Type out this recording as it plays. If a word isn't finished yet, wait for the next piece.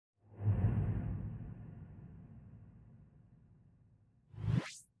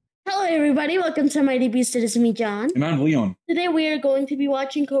everybody, welcome to Mighty Beast. It is me, John. And I'm Leon. Today we are going to be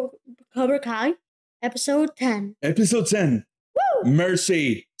watching Cobra Kai, episode 10. Episode 10. Woo!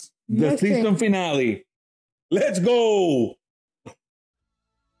 Mercy. The season finale. Let's go! But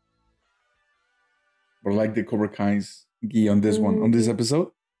I like the Cobra Kai's gi on this one. On this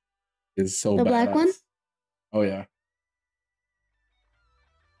episode. It's so The badass. black one? Oh, yeah.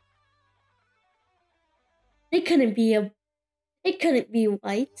 It couldn't be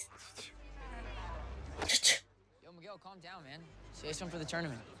white. Yo, Miguel, calm down, man. Save some for the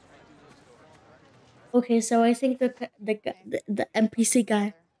tournament. Okay, so I think the NPC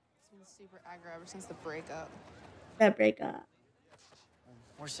guy. He's been super aggro ever since the breakup. That breakup.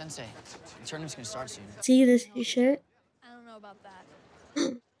 Where's Sensei? The tournament's gonna start soon. See this shirt? I don't know about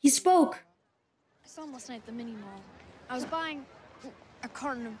that. He spoke. I saw him last night at the mini mall. I was buying a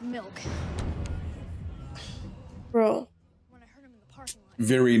carton of milk Bro. when I heard him in the parking lot.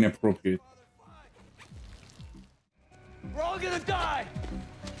 Very inappropriate. We're all gonna die!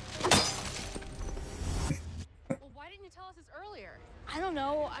 Well, why didn't you tell us this earlier? I don't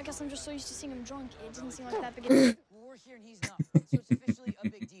know. I guess I'm just so used to seeing him drunk. It didn't seem like that big a deal. Well, we're here and he's not, so it's officially a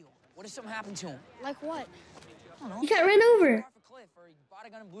big deal. What if something happened to him? Like what? I don't know. He got ran over. Off a cliff, or he bought a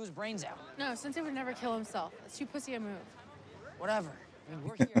gun and blew his brains out. No, Sensei would never kill himself. That's too pussy a move. Whatever. I mean,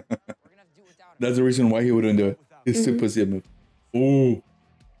 we're here. We're gonna have to do it without him. That's the reason why he wouldn't do it. He's too pussy a move. Ooh. What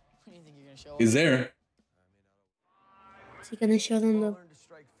do you think you're gonna show He's us? there. Is he gonna show them the Learn to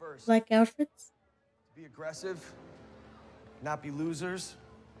strike first. black outfits? Be aggressive, not be losers.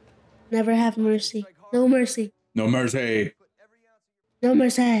 Never have mercy. No mercy. No mercy. Put every ounce of No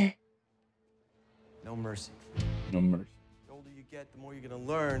mercy. No mercy. No mercy. The older you get, the more you're gonna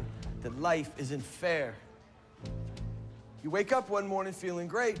learn that life isn't fair. You wake up one morning feeling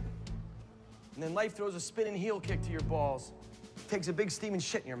great, and then life throws a spinning heel kick to your balls, takes a big steaming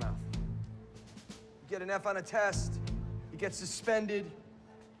shit in your mouth. You get an F on a test, you get suspended,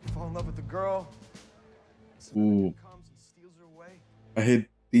 you fall in love with the girl, Ooh. comes and steals her away. I hit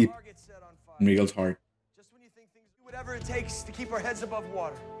deep Car gets set on fire. in Miguel's heart. Just when you think things, do whatever it takes to keep our heads above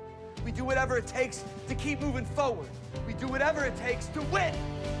water. We do whatever it takes to keep moving forward. We do whatever it takes to win.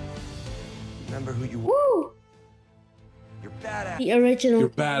 Remember who you were. Woo! You're badass. The original. You're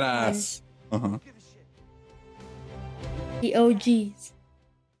badass. Uh-huh. Give a shit. The OGs.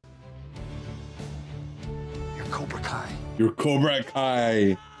 You're Cobra Kai. You're Cobra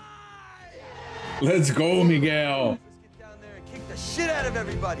Kai. Let's go, Miguel. Let's get down there and kick the shit out of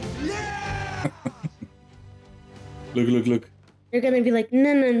everybody. Yeah! Look, look, look. They're gonna be like,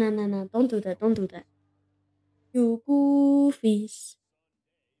 no, no, no, no, no. Don't do that. Don't do that. You goofies.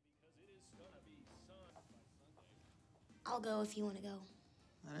 I'll go if you want to go.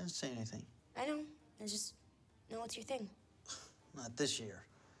 I didn't say anything. I know. I just know it's your thing. Not this year.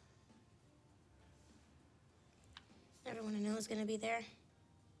 Everyone I know is gonna be there.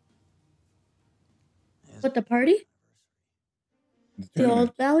 Yes. What, the party? The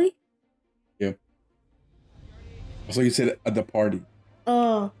old valley? Yep. So you said at the party.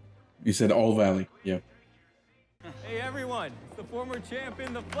 Oh. You said All Valley. Yep. Hey everyone, it's the former champ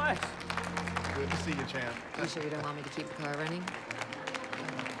in the flesh. Good to see you, champ. You sure you don't want me to keep the car running?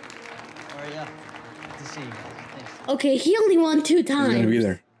 All right, yeah. Good to see you guys. Thanks. Okay, he only won 2 He's gonna be times.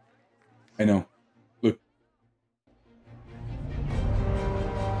 there. I know. Look.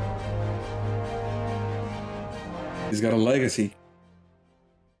 He's got a legacy.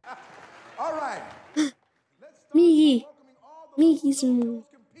 All right. Miggy. Miggy's move.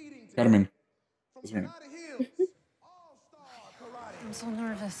 Carmen. That's right. I'm so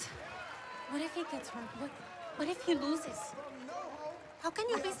nervous. What if he gets hurt? What if he loses? How can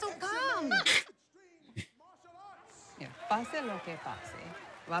you be so calm? Pase lo que pase,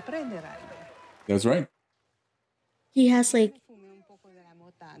 va a aprender algo. That's right. He has like Fumé un poco de la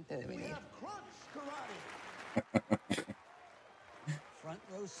mota antes de venir. Front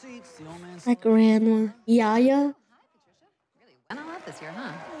row seats, the old man's a grandma. Yaya. And I love this year,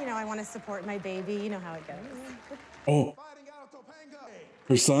 huh? You know, I want to support my baby. You know how it goes. Oh.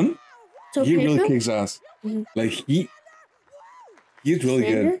 Her son? So He really Pedro? kicks ass. Mhm. Like he's really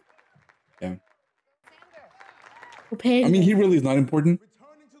good. Sander? Yeah. Or Pedro? I mean, he really is not important,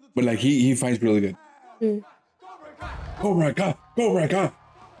 but like he fights really good. Mm. Cobra Kai, Cobra Kai.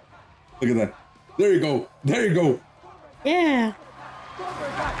 Look at that. There you go. There you go. Yeah.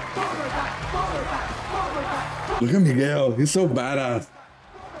 Look at Miguel. He's so badass.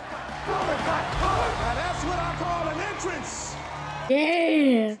 Now that's what I call an entrance.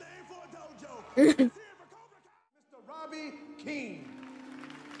 Yeah. Mr. Robbie King.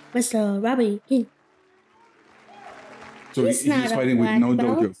 Mr. Robbie King. So He's he's not a fighting with black no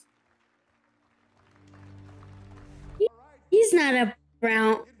belt. dojo. not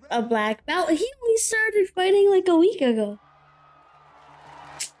a black belt. He only started fighting like a week ago.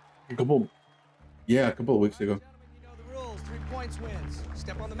 A couple of weeks ago. You know the rules. 3 points wins.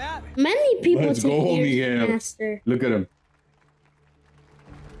 Step on the mat. Many people Let's take go, years to Miguel. master. Look at him.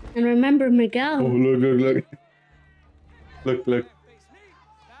 And remember Miguel. Oh, look. Look.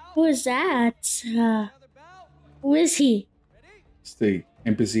 Who is that? Who is he? Stay.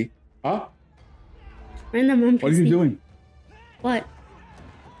 NPC. Huh? Random NPC. What are you doing? What?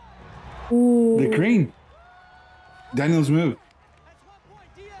 Ooh. The crane. Daniel's move.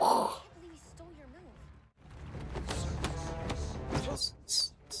 I can't believe he stole your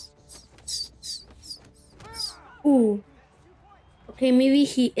move. Ooh. Okay, maybe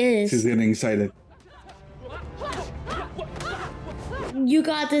he is. She's getting excited. You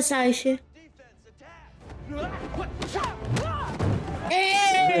got this, Aisha.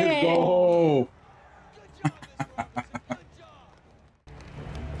 Hey! Let's go.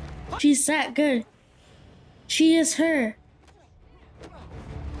 She's that good. She is her.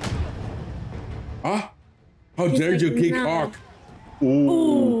 Huh? How She's dare like, you kick no. Hawk? Ooh.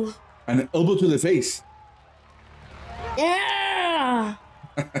 Ooh. An elbow to the face. Yeah!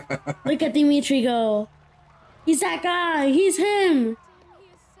 Look at Dimitri go. He's that guy. He's him.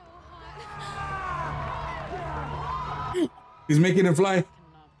 He's making it fly.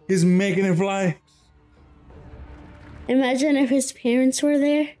 He's making it fly. Imagine if his parents were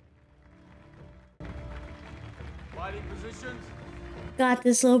there. Fighting positions. Got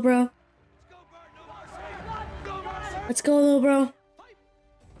this, little bro. Let's go, little bro.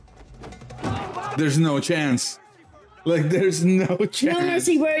 There's no chance. Like, there's no chance. No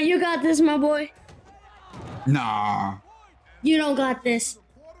mercy, bro. You got this, my boy. Nah. You don't got this.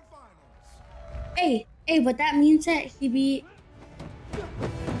 Hey, but that means that he beat...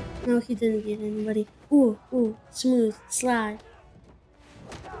 No, he didn't beat anybody. Ooh, smooth, slide.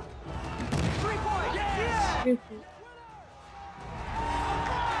 3 point.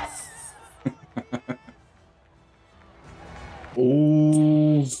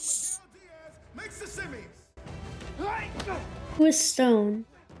 Ooh. Who is Stone?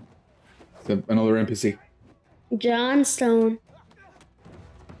 Another NPC. John Stone.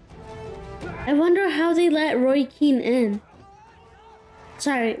 I wonder how they let Roy Keane in.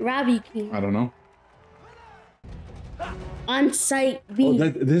 Sorry, Robbie Keane. I don't know. On site Oh, B.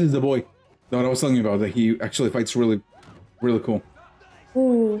 this is the boy that I was telling you about. That he actually fights really cool.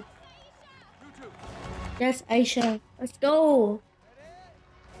 Ooh. That's Aisha. Let's go.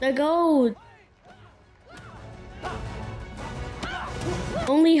 The gold.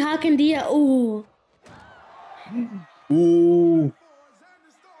 Only Hawk and Dia. Ooh. Ooh.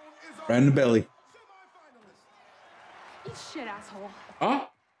 Right in the belly. Eat shit, asshole. Huh?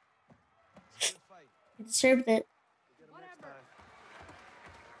 I deserved it.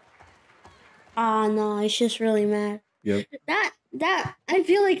 Ah, no, it's just really mad. Yep. That, I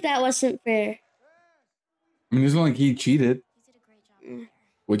feel like that wasn't fair. I mean, it's not like he cheated, You did a great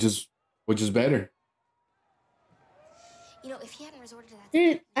job. which is better. You know, if he hadn't resorted to that...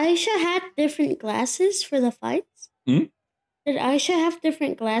 Did Aisha have different glasses for the fights? Hmm? Did Aisha have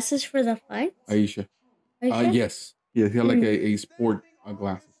different glasses for the fights? Aisha. Aisha? Yes. Yeah, he had like a sport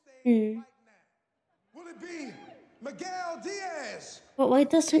glasses. Hmm. Will it be Miguel Diaz? But why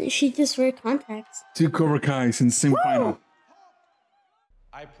doesn't she just wear contacts? 2 Cobra Kai's in semifinal.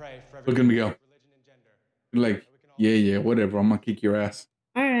 I pray for Look at Miguel. religion and gender. Like, yeah, whatever. I'm gonna kick your ass.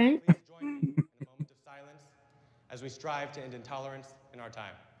 All right. Please join me in a moment of silence as we strive to end intolerance in our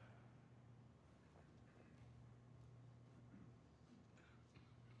time.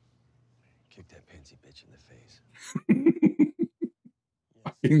 Kick that pansy bitch in the face.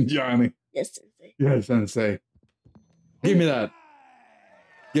 Fucking Johnny. Yes, Sensei. Yes, Sensei. Give me that.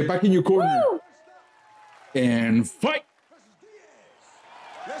 Get back in your corner. Woo! And fight.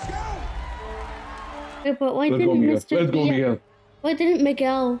 Let's go! Wait, but why Let's go, didn't Miguel. Mr. Let's go, Dia- Miguel. Why didn't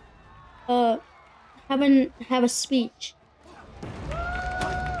Miguel have a speech?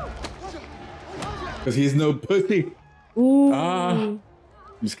 Because he's no pussy. Ooh. I'm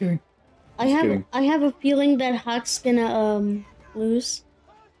just kidding. I kidding. have a feeling that Hawk's gonna lose.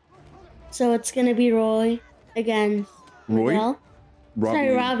 So it's gonna be Roy against Roy? Miguel. Robbie.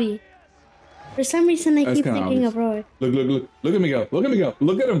 Sorry, Robbie. For some reason I That's keep kinda thinking obvious. of Roy. Look at Miguel. Look at Miguel.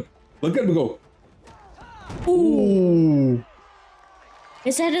 Look at him. Look at him go. Ooh.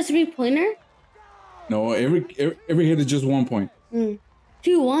 Is that a 3-pointer? No, every hit is just 1 point.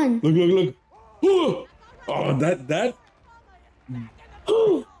 2-1. Look. Ooh. Oh, that.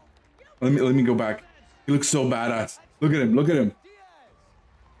 Let me go back. He looks so badass. Look at him.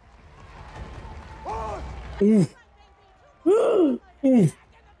 Ooh. Oof. Offense!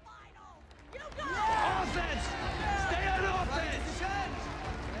 Stay on offense!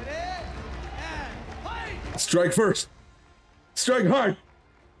 Ready? And fight! Strike first. Strike hard.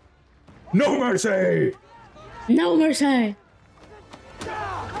 No mercy. No mercy.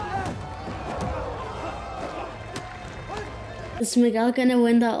 Is Miguel gonna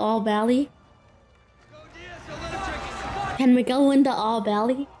win the All Valley? Can Miguel win the All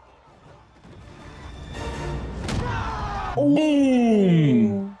Valley?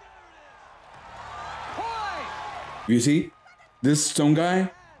 Boom. You see, this stone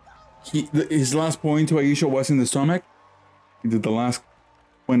guy, his last point to Aisha was in the stomach. He did the last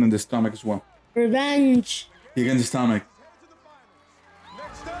point in the stomach as well. Revenge. He against the stomach.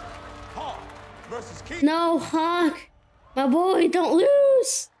 Next up, Hawk versus Keith. No, Hawk. My boy, don't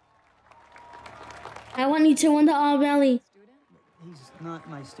lose. I want you to win the All Valley. He's not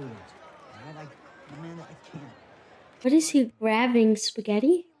my student. All right? Amanda, I can't. What is he grabbing?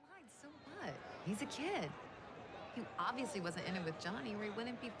 Spaghetti? So what? He's a kid. He obviously wasn't in it with Johnny, or he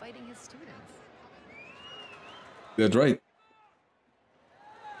wouldn't be fighting his students. That's right.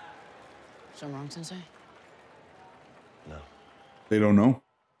 Something wrong, Sensei? No. They don't know.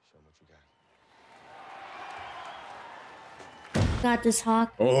 Show him what you got. Got this,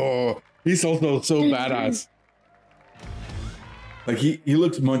 Hawk. Oh, he's also so badass. Like he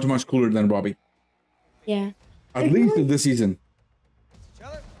looks much cooler than Robbie. Yeah. At least this season.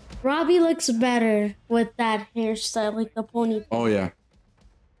 Robbie looks better with that hairstyle, like the pony. Oh yeah.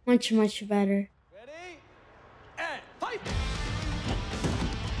 Much better. Ready? And fight!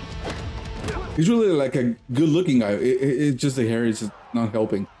 He's really like a good-looking guy. It's just the hair is just not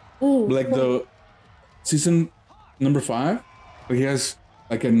helping. Ooh. Like the season number 5, like he has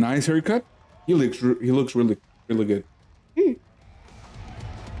like a nice haircut. He looks really good.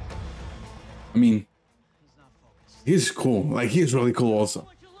 I mean, he's cool. Like he's really cool also.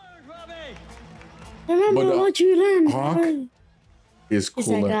 Remember But, what you learned. Hawk is He's that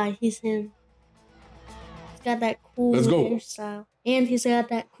cooler. guy. He's him. He's got that cool Let's go. hairstyle. And he's got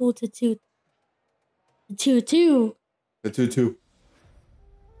that cool tattoo. Tattoo. The 2-2. You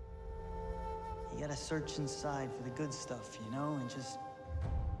gotta search inside for the good stuff, you know, and just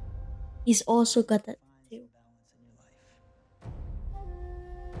He's also got that tattoo. balance in your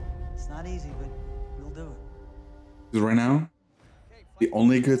life. It's not easy, but you'll do it. Because right now, the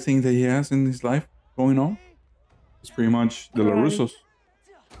only good thing that he has in his life going on is pretty much the La Russos.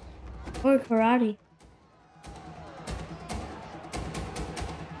 Or karate.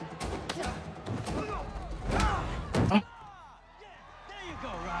 There you go,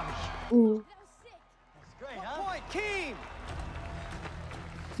 Robbie. Ooh. That's great, huh? Point, Keen!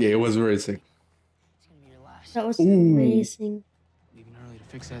 Yeah, it was very sick. It's gonna be your last. That was Ooh. amazing. Leaving early to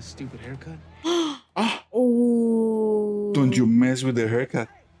fix that stupid haircut? Ah, Ooh. don't you mess with the haircut.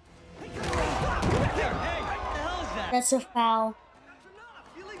 Hey, what the hell is that? That's a foul.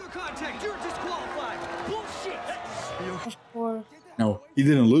 Illegal contact, you're disqualified! Bullshit! Of course. No, he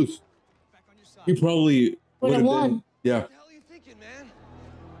didn't lose. He probably Would've would've won. been- Yeah. What the hell are you thinking, man?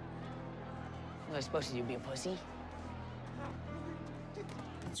 What was I supposed to do, be a pussy?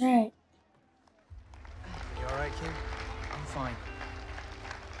 That's right. You alright, kid? I'm fine.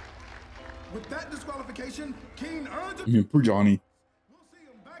 With that disqualification, Keen earns I it. mean, poor Johnny. We'll see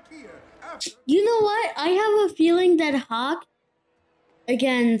him back here after. You know what? I have a feeling that Hawk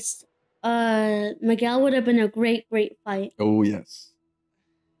against Miguel would have been a great fight. Oh yes.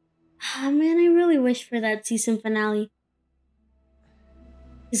 Ah, man, I really wish for that season finale.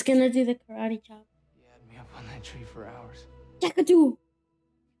 He's gonna do the karate chop. You had me up on that tree for hours. Jakadoo!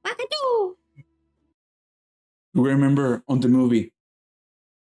 Wakadoo! You remember on the movie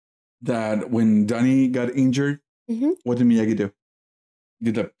that when Danny got injured, Mhm. what did Miyagi do? He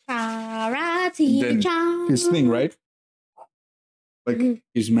did the Karate then chop. his thing, right? Like Mhm.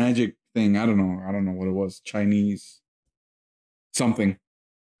 his magic thing. I don't know what it was. Chinese something.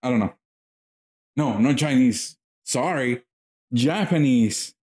 I don't know. No, not Chinese. Sorry.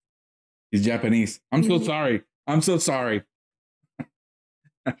 Japanese. He's Japanese. I'm so Mhm. sorry. I'm so sorry.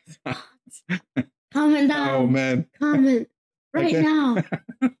 Comment down. Oh man. Comment right Okay.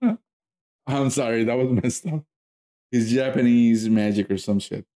 now. I'm sorry. That was messed up. He's Japanese magic or some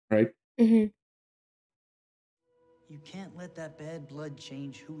shit, right? hmm You can't let that bad blood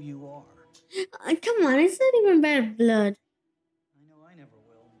change who you are. Come on, it's not even bad blood. I know I never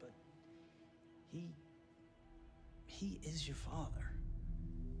will, but he is your father.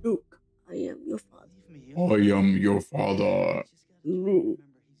 Luke, I am your father. Believe me, I am your father. just gotta remember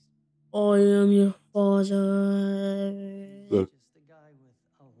he's I am your father. Look. just a guy with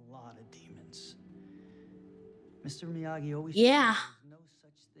a lot of demons. Mr. Miyagi always Yeah. said there's no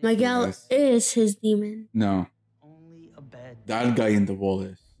such thing Miguel Yes. is his demon. No, only a bad that guy in the wall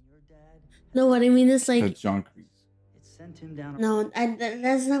is. Your dad, No, what I mean is like That's John Kreese. it sent him down. no,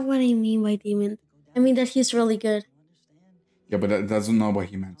 that's not what I mean by demon. I mean that he's really good. Yeah, but that's not what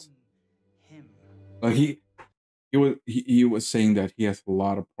he meant. Him. Like he was saying that he has a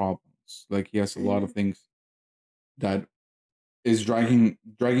lot of problems. Like he has a lot of things that is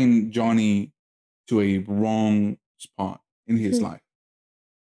dragging Johnny to a wrong spot in his life.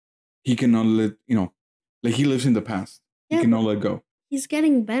 He cannot let like he lives in the past. He Yeah, cannot let go. He's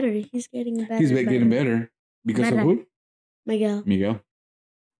getting better. He's getting better. He's getting better because of Better. who? Miguel. Miguel.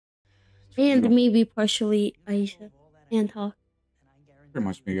 And maybe partially Aisha and Talk. Pretty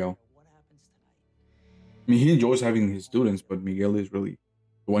much Miguel. I mean, he enjoys having his students, but Miguel is really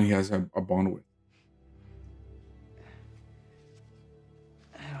the one he has a bond with.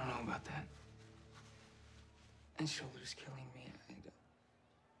 I don't know about that. And shoulder's killing me.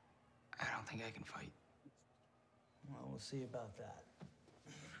 I don't think I can fight. Well, we'll see about that.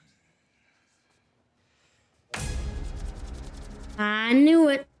 I knew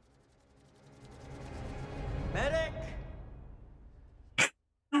it. Medic!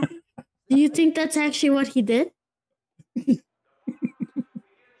 Do you think that's actually what he did? It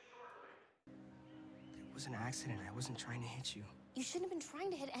was an accident. I wasn't trying to hit you. You shouldn't have been trying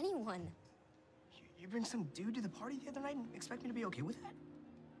to hit anyone. You bring some dude to the party the other night and expect me to be okay with that?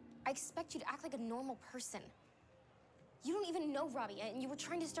 I expect you to act like a normal person. You don't even know Robbie, and you were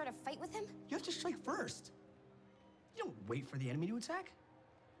trying to start a fight with him? You have to strike first. You don't wait for the enemy to attack.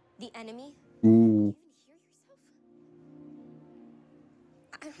 The enemy? Ooh. You even hear yourself?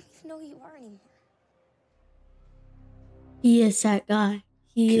 I don't even know who you are anymore. He is that guy.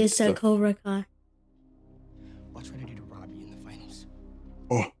 He Kid is that stuff. Cobra guy. Watch what I do to Robbie in the finals.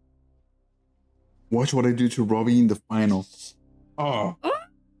 Oh. Watch what I do to Robbie in the final. Oh.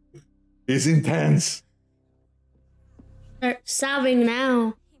 It's intense. Start sobbing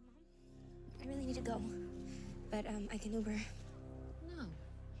now. I really need to go. But, I can Uber.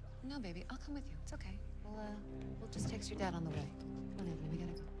 No, baby, I'll come with you. It's okay. We'll just text your dad on the way. Come on, Anthony, we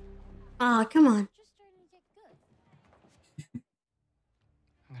gotta go. Aw, come on. Just starting to get good.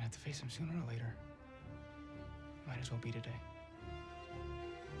 I'm gonna have to face him sooner or later. Might as well be today.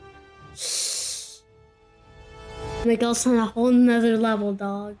 Miguel's on a whole nother level,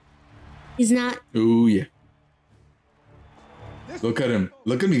 dog. He's not. Ooh, yeah. Look at him.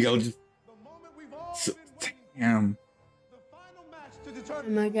 Look at Miguel. Just. Damn. Oh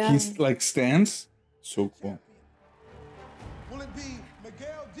my god. He's like stands. So cool. Will it be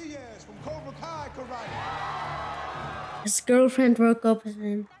Miguel Diaz from Cobra Kai Karate? His girlfriend broke up with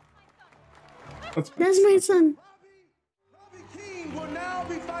him. That's my son. Robbie Keane will now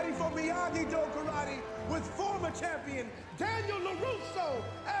be fighting for Miyagi-Do Karate with former champion Daniel LaRusso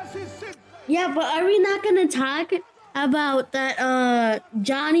as his sixth. Yeah, but are we not gonna talk about that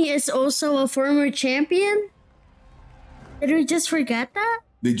Johnny is also a former champion? Did we just forget that?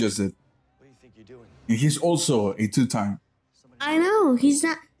 They just did. What do you think you're doing? And he's also a two-time. I know, he's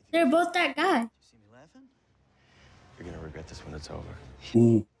not. They're both that guy. See me laughing? You're gonna regret this when it's over.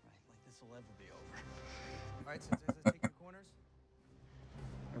 Ooh. Like this will ever be over. All right, since let's take your corners.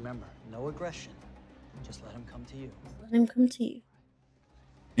 Remember, no aggression. Just let him come to you. Let him come to you.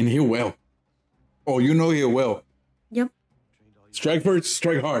 And he will. Oh, you know he will. Yep. Strike first,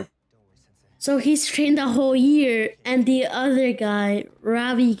 strike hard. So he's trained a whole year, and the other guy,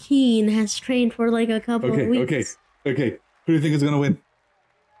 Robbie Keane, has trained for like a couple of weeks. Okay. Who do you think is gonna win?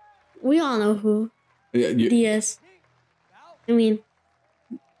 We all know who. Yeah, Diaz. I mean,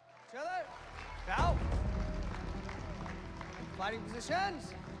 Chiller. Out. Fighting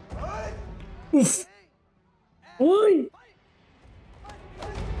positions. Oof. Oi!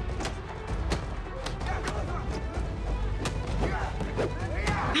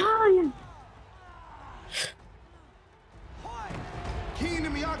 Ah, Keane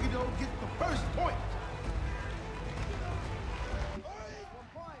and Miyagi-Do get the first point.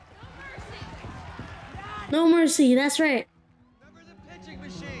 no mercy, that's right. Remember the pitching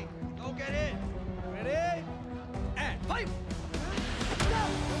machine. Go get in. Ready? And fight.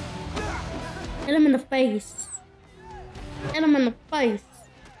 Hit him in the face. Hit him in the face.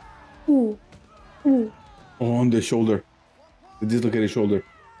 Ooh. Ooh. Oh, on the shoulder. The dislocated shoulder.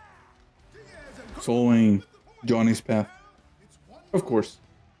 Following Johnny's path. Of course.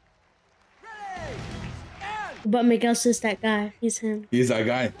 But Miguel's just that guy. He's him. He's that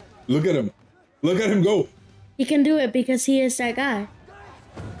guy. Look at him. Look at him go. He can do it because he is that guy.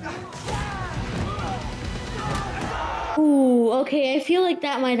 Ooh, okay. I feel like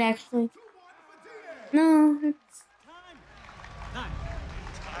that might actually. No, it's.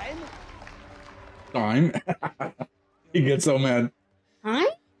 Time. He gets so mad. Huh?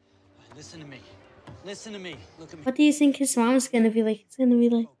 Listen to me. Listen to me. Look at me. What do you think his mom's gonna be like? It's gonna be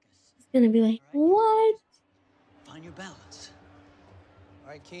like, what? Find your balance. All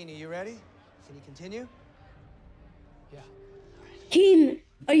right, Keen, are you ready? Can you continue? Keen,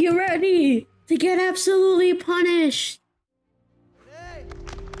 are you ready to get absolutely punished?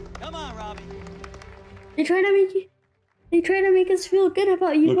 Come on, Robbie. They try to make us feel good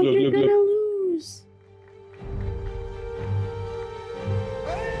about you, but you're gonna lose.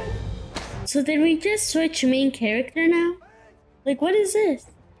 So did we just switch main character now? Like, what is this?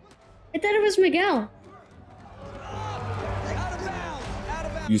 I thought it was Miguel.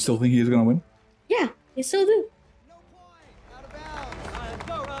 You still think he's gonna win? Yeah, I still do. Let's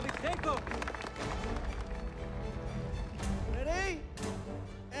go, Robbie. Tempo. Ready?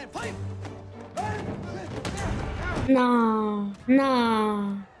 And fight! Nah.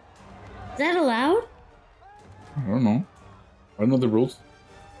 Is that allowed? I don't know. I don't know the rules.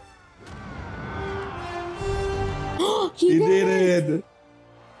 He did it!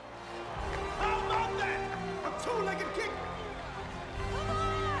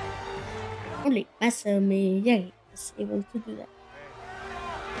 Only Masamune is able to do that.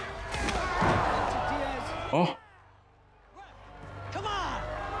 Oh. Come on!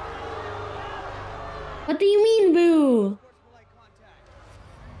 What do you mean, boo?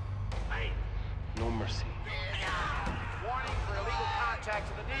 No mercy. Warning for illegal contact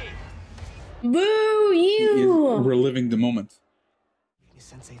to the knee. Boo, you! We're living the moment. Your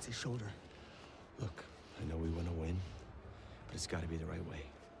sensei hits his shoulder. Look, I know we want to win, but it's got to be the right way.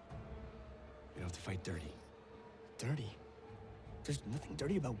 We don't have to fight dirty. Dirty? There's nothing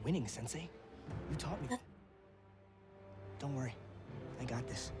dirty about winning, Sensei. You taught me that. Don't worry. I got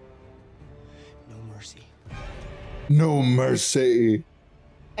this. No mercy. No mercy.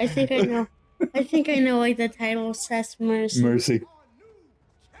 I think I know. I think I know why the title says mercy. Mercy.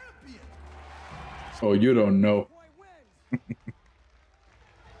 Oh, you don't know.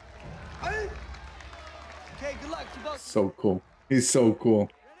 Okay, good luck. Keep up. So cool. He's so cool.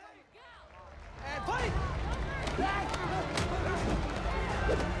 And fight!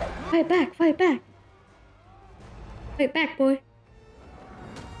 Fight back, fight back. Fight back, boy.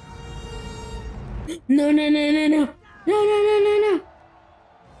 No. No.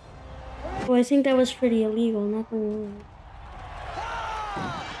 Oh, I think that was pretty illegal, not gonna lie.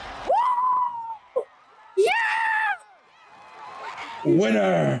 Yeah!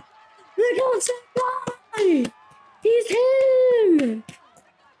 Winner! Look at that guy! He's him!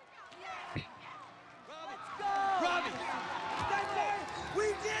 Robbie! We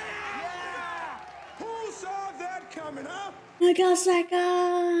did it! Yeah! Who saw that coming, huh? Look at that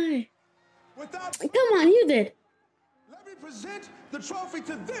guy! Without Come on, you did. let me present the trophy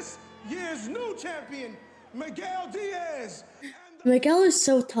to this year's new champion, Miguel Diaz. Miguel is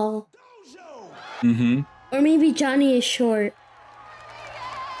so tall. Mm-hmm. Or maybe Johnny is short.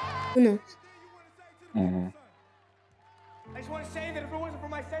 Who knows? Oh. I just want to say that if it wasn't for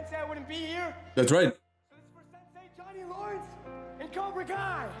my sensei, I wouldn't be here. That's right. So this is for Sensei Johnny Lawrence and Cobra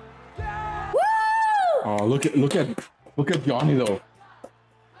Kai. Woo! Oh, look at Johnny though.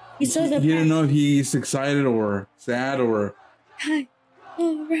 He's so You didn't know if he's excited or sad or. Hi,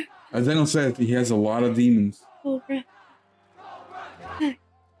 Cobra. As Daniel said, he has a lot of demons. Cobra. Hi.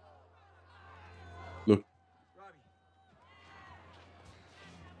 Look.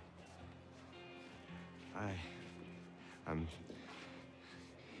 I'm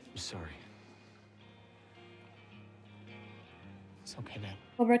sorry. It's okay, man.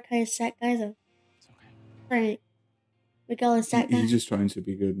 Cobra Kai is that guy though. It's okay. Right. Miguel is that guy. He's just trying to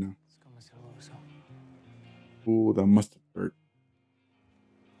be good now. Ooh, that must have hurt.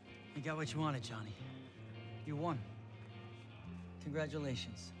 You got what you wanted, Johnny. You won.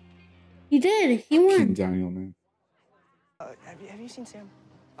 Congratulations. He did. He won. King Daniel, man. Have you seen Sam?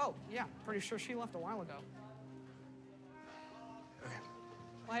 Oh, yeah. Pretty sure she left a while ago. Okay.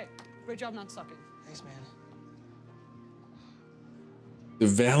 Well, hey, great job not sucking. Thanks, man. The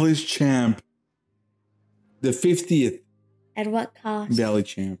Valley's champ. The 50th At what cost? Valley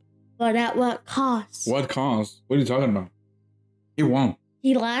champ. But at what cost? What cost? What are you talking about? He won.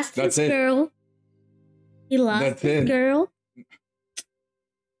 He lost That's his it. girl. He lost That's his it. girl.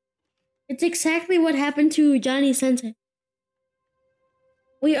 It's exactly what happened to Johnny Sensei.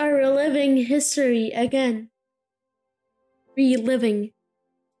 We are reliving history again. Reliving.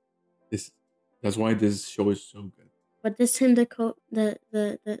 That's why this show is so good. But this time the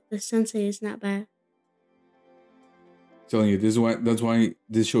sensei is not bad. I'm telling you, that's why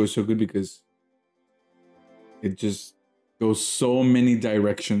this show is so good, because it just goes so many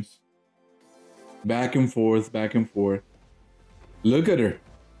directions. Back and forth, back and forth. Look at her.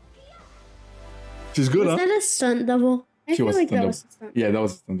 She's good, Was huh? that a stunt double? I feel like that was a stunt. Yeah, that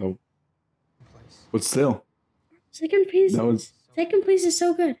was a stunt double. But still, Second place. that was Second place is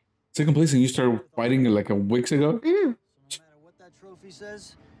so good. second place, and you started fighting like a weeks ago. I know. No matter what that trophy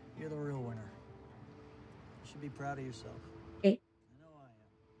says, you're the real winner. You should be proud of yourself. Okay.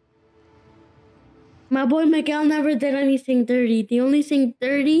 My boy Miguel never did anything dirty. The only thing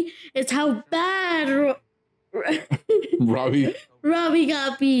dirty is how bad Robbie. Robbie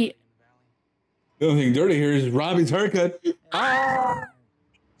got beat. The only thing dirty here is Robbie's haircut. Ah!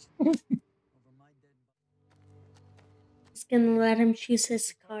 Just gonna let him choose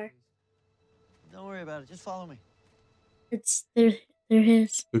his car. Don't worry about it. Just follow me. They're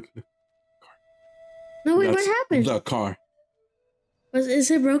his. Okay. No wait, That's what happened? The car.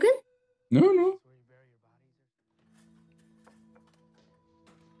 Is it broken? No.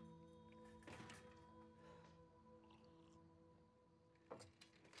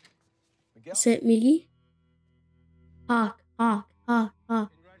 Is it Miggy? Hawk.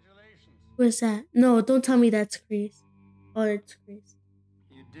 What's that? No, don't tell me that's Chris. Oh, it's Chris.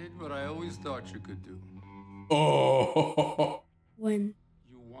 You did what I always thought you could do. Oh. When?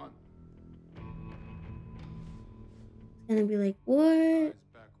 You won. It's gonna be like, what?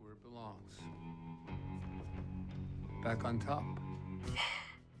 Back where it belongs. Back on top.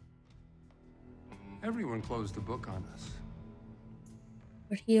 Everyone closed the book on us.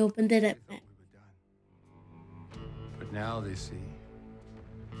 But he opened it at back. But now they see.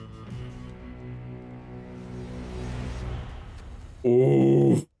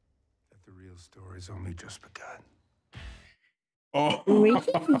 Oh. That the real story's only just begun. Oh.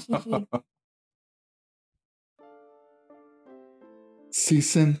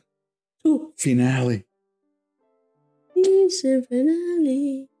 Season 2 finale. Season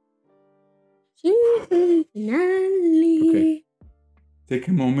finale. Season finale. Okay. Take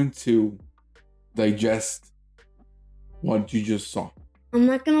a moment to digest what you just saw. I'm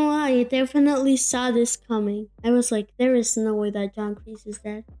not gonna lie, I definitely saw this coming. I was like, there is no way that John Kreese is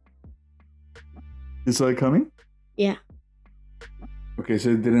dead. You saw it coming? Yeah. Okay, so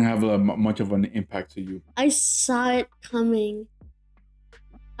it didn't have much of an impact to you. I saw it coming.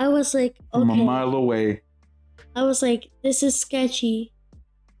 I was like, From a okay. mile away. I was like, this is sketchy.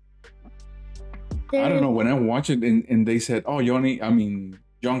 I don't know. When I watched it and they said, oh, John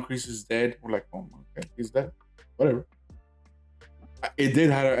Kreese is dead. We're like, oh, okay, he's dead. Whatever. It did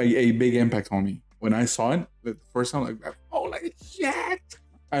have a big impact on me. When I saw it the first time, like, holy shit.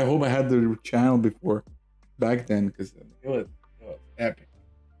 I hope I had the channel before back then because it was epic.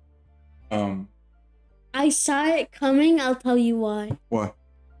 I saw it coming. I'll tell you why. What?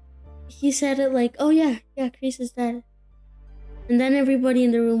 He said it like, oh yeah, Kreese is dead. And then everybody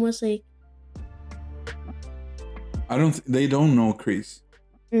in the room was like, They don't know Kreese.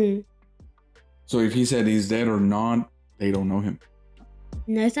 hmm. So if he said he's dead or not, they don't know him.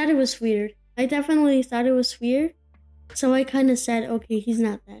 And I thought it was weird. I definitely thought it was weird. So I kind of said, okay, he's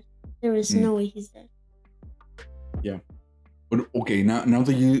not dead. There is no way he's dead. Yeah. But okay, now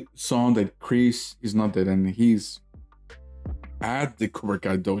that you saw that Kreese is not dead and he's at the Cobra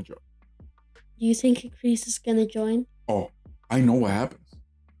Kai dojo. Do you think Kreese is gonna join? Oh, I know what happens.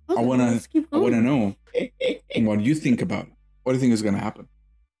 Okay, I wanna know what you think about it. What do you think is gonna happen?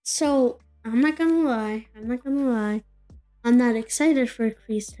 So I'm not gonna lie. I'm not excited for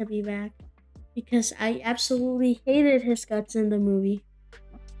Kreese to be back because I absolutely hated his guts in the movie.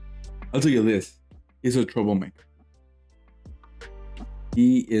 I'll tell you this: he's a troublemaker.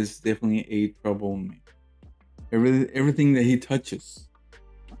 He is definitely a troublemaker. Everything that he touches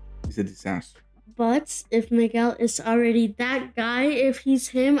is a disaster. But if Miguel is already that guy, if he's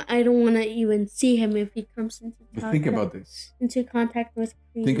him, I don't want to even see him if he comes into contact. But think about this. Into contact with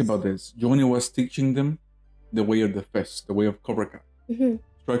Kreese. Think about this. Johnny was teaching them the way of the fist, the way of Cobra Kai. Mm-hmm.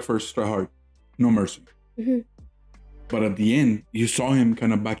 Strike first, strike hard, no mercy. Mm-hmm. But at the end, you saw him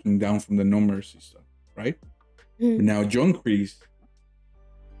kind of backing down from the no mercy stuff, right? Mm-hmm. But now John Kreese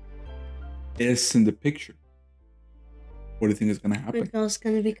is in the picture. What do you think is going to happen? Miguel's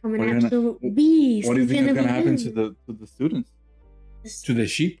going to become an absolute beast. What do you think is going to happen him. to the students? To the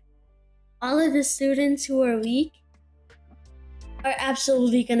sheep? All of the students who are weak are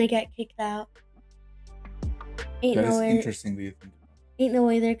absolutely going to get kicked out. That is interesting that you think about. Ain't no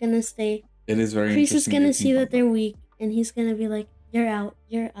way they're going to stay. It is very Kreese interesting. is going to see that they're weak, and he's going to be like, you're out,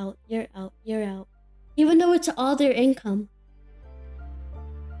 you're out, you're out, you're out. Even though it's all their income.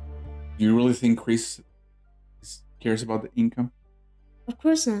 Do you really think Kreese cares about the income? Of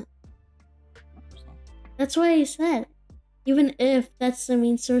course not. That's why I said, even if that's the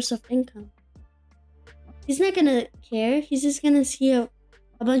main source of income. he's not gonna care. He's just gonna see a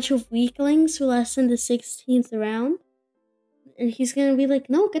bunch of weaklings who last in the 16th round. And he's gonna be like,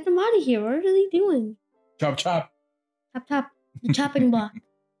 no, get them out of here. What are they doing? Chop, chop. Chop, chop. The chopping block.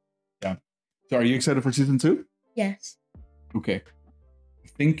 Yeah. So are you excited for season 2? Yes. Okay. I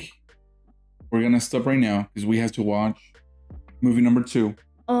think we're going to stop right now because we have to watch movie number 2.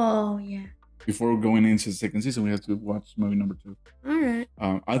 Oh, yeah. Before going into the second season, we have to watch movie number 2. All right.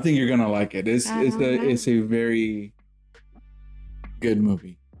 I think you're going to like it. It's a very good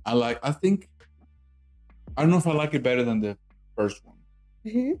movie. I don't know if I like it better than the first one.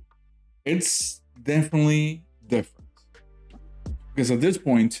 Mm-hmm. It's definitely different. Because at this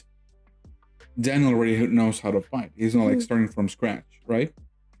point, Daniel already knows how to fight. He's not like starting from scratch, right?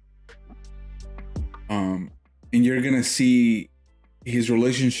 And you're gonna see his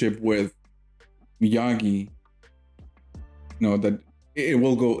relationship with Miyagi. That it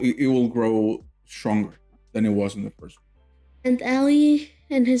will grow stronger than it was in the first one. And Ellie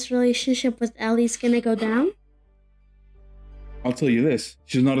and his relationship with Ellie's gonna go down? I'll tell you this: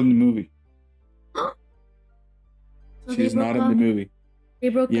 she's not in the movie. So she's not in the movie. They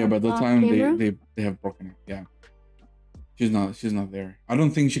broke Yeah, up by the off time camera? they have broken up. Yeah, she's not there. I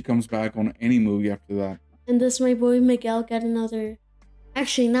don't think she comes back on any movie after that. And does my boy Miguel get another?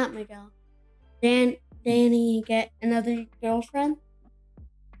 Actually, not Miguel. Danny get another girlfriend?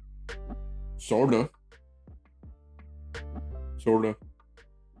 Sort of.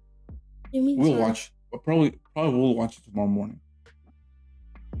 You mean We'll sorta? watch. Probably we'll watch it tomorrow morning.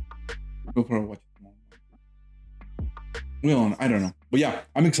 We'll probably watch it tomorrow morning. I don't know. But yeah,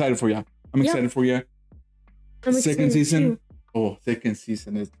 I'm excited for you. I'm excited for you. Second season. Too. Oh, second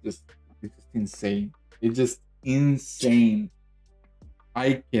season is just insane. It's just insane.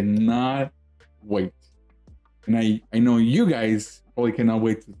 I cannot wait. And I know you guys probably cannot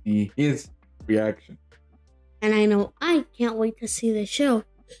wait to see his reaction. And I know I can't wait to see the show.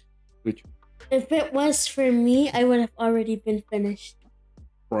 Which? If it was for me, I would have already been finished.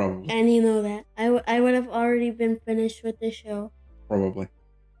 Probably. And you know that. I would have already been finished with the show. Probably.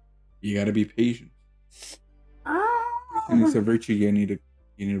 You gotta be patient. And it's a virtue you need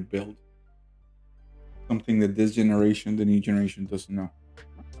to build. Something that this generation, the new generation, doesn't know.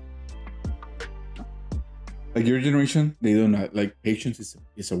 Like your generation, they don't know. Like patience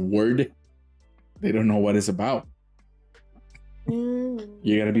is a word. They don't know what it's about.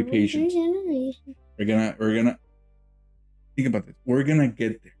 You gotta be patient. We're gonna think about this. We're gonna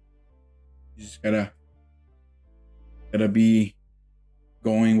get there. You just gotta be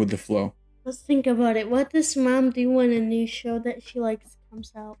going with the flow. Let's think about it. What does mom do when a new show that she likes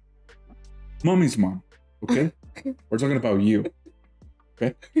comes out? Mommy's mom. Okay? We're talking about you.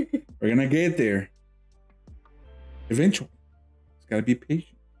 Okay? We're gonna get there. Eventually. Just gotta be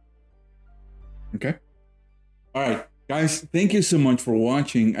patient. Okay? Alright, guys, thank you so much for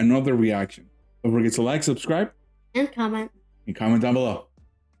watching another reaction. Don't forget to like, subscribe, and comment. And comment down below.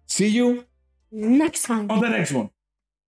 See you next time on the next one.